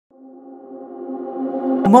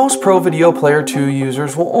Most ProVideoPlayer 2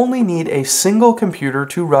 users will only need a single computer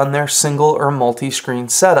to run their single or multi-screen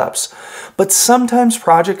setups, but sometimes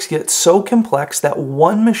projects get so complex that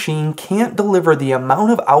one machine can't deliver the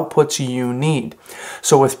amount of outputs you need.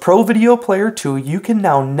 So with ProVideoPlayer 2, you can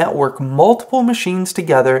now network multiple machines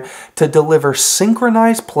together to deliver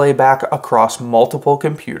synchronized playback across multiple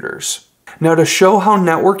computers. Now, to show how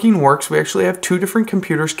networking works, we actually have two different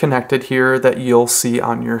computers connected here that you'll see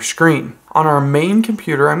on your screen. On our main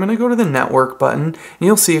computer, I'm going to go to the network button, and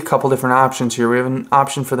you'll see a couple different options here. We have an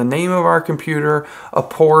option for the name of our computer, a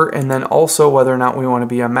port, and then also whether or not we want to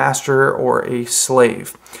be a master or a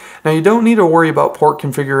slave. Now, you don't need to worry about port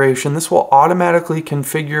configuration. This will automatically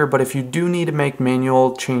configure, but if you do need to make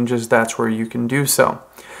manual changes, that's where you can do so.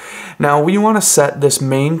 Now we want to set this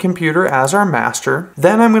main computer as our master.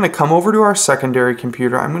 Then I'm going to come over to our secondary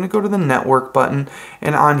computer. I'm going to go to the network button,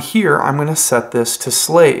 and on here I'm going to set this to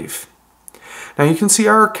slave. Now you can see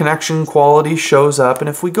our connection quality shows up, and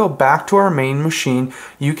if we go back to our main machine,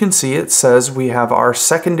 you can see it says we have our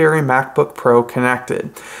secondary MacBook Pro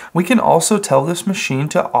connected. We can also tell this machine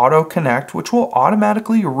to auto connect, which will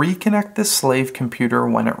automatically reconnect this slave computer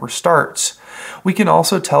when it restarts. We can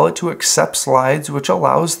also tell it to accept slides, which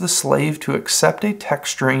allows the slave to accept a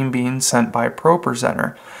text stream being sent by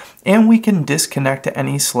ProPresenter. And we can disconnect to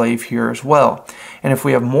any slave here as well. And if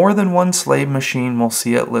we have more than one slave machine, we'll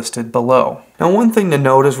see it listed below. Now, one thing to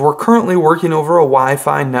note is we're currently working over a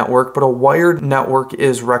Wi-Fi network, but a wired network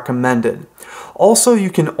is recommended. Also,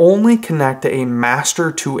 you can only connect a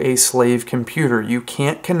master to a slave computer. You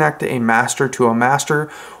can't connect a master to a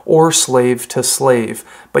master or slave to slave,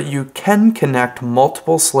 but you can connect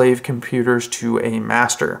multiple slave computers to a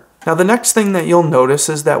master. Now, the next thing that you'll notice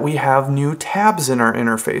is that we have new tabs in our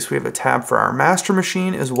interface. We have a tab for our master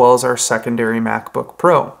machine as well as our secondary MacBook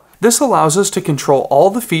Pro. This allows us to control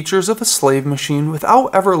all the features of a slave machine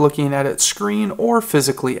without ever looking at its screen or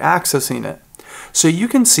physically accessing it. So you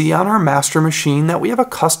can see on our master machine that we have a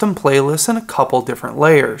custom playlist and a couple different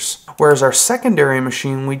layers. Whereas our secondary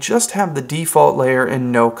machine, we just have the default layer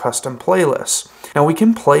and no custom playlists. Now we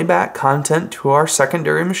can play back content to our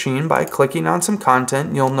secondary machine by clicking on some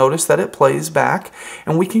content. You'll notice that it plays back,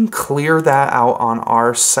 and we can clear that out on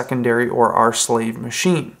our secondary or our slave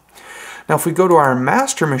machine. Now if we go to our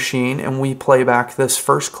master machine and we play back this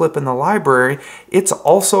first clip in the library, it's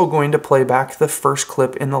also going to play back the first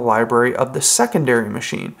clip in the library of the secondary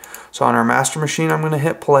machine. So on our master machine, I'm going to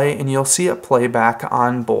hit play, and you'll see it play back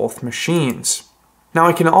on both machines. Now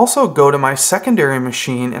I can also go to my secondary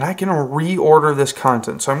machine and I can reorder this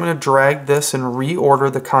content. So I'm going to drag this and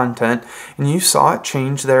reorder the content, and you saw it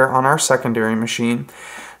change there on our secondary machine.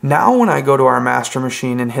 Now when I go to our master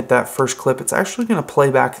machine and hit that first clip, it's actually going to play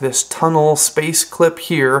back this tunnel space clip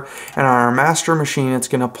here, and on our master machine it's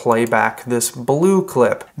going to play back this blue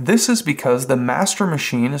clip. This is because the master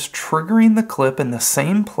machine is triggering the clip in the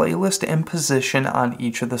same playlist and position on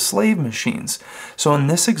each of the slave machines. So in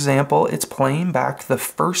this example, it's playing back the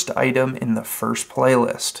first item in the first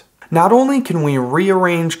playlist. Not only can we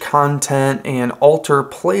rearrange content and alter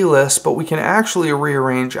playlists, but we can actually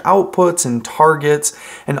rearrange outputs and targets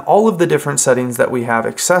and all of the different settings that we have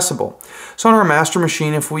accessible. So on our master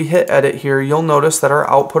machine, if we hit edit here, you'll notice that our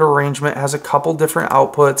output arrangement has a couple different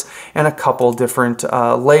outputs and a couple different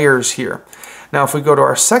layers here. Now if we go to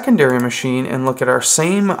our secondary machine and look at our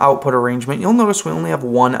same output arrangement, you'll notice we only have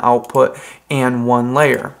one output and one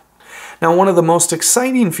layer. Now, one of the most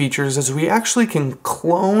exciting features is we actually can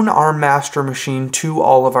clone our master machine to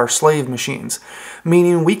all of our slave machines,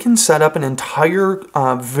 meaning we can set up an entire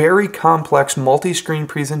very complex multi-screen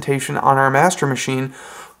presentation on our master machine,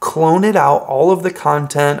 clone it out, all of the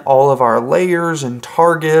content, all of our layers and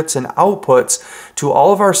targets and outputs to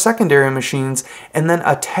all of our secondary machines, and then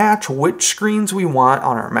attach which screens we want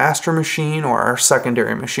on our master machine or our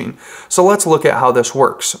secondary machine. So let's look at how this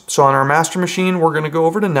works. So on our master machine, we're going to go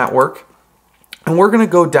over to network, and we're going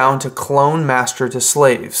to go down to clone master to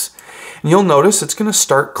slaves. And you'll notice it's going to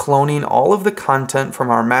start cloning all of the content from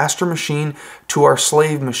our master machine to our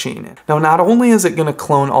slave machine. Now, not only is it going to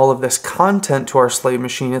clone all of this content to our slave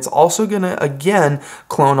machine, it's also going to, again,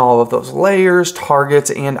 clone all of those layers, targets,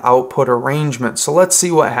 and output arrangements. So let's see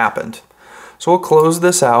what happened. So we'll close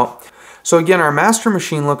this out. So again, our master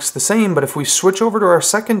machine looks the same, but if we switch over to our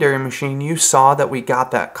secondary machine, you saw that we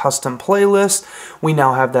got that custom playlist. We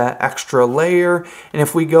now have that extra layer. And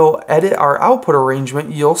if we go edit our output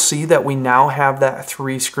arrangement, you'll see that we now have that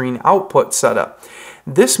 3-screen output set up.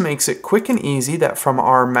 This makes it quick and easy that from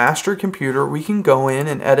our master computer, we can go in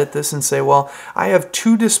and edit this and say, well, I have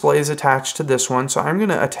 2 displays attached to this one, so I'm going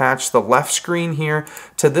to attach the left screen here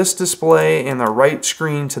to this display and the right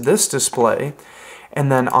screen to this display.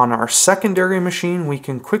 And then on our secondary machine, we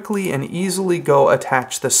can quickly and easily go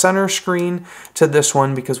attach the center screen to this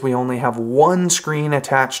one because we only have one screen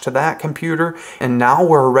attached to that computer. And now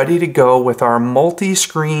we're ready to go with our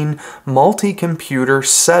multi-screen, multi-computer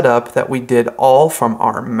setup that we did all from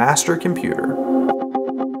our master computer.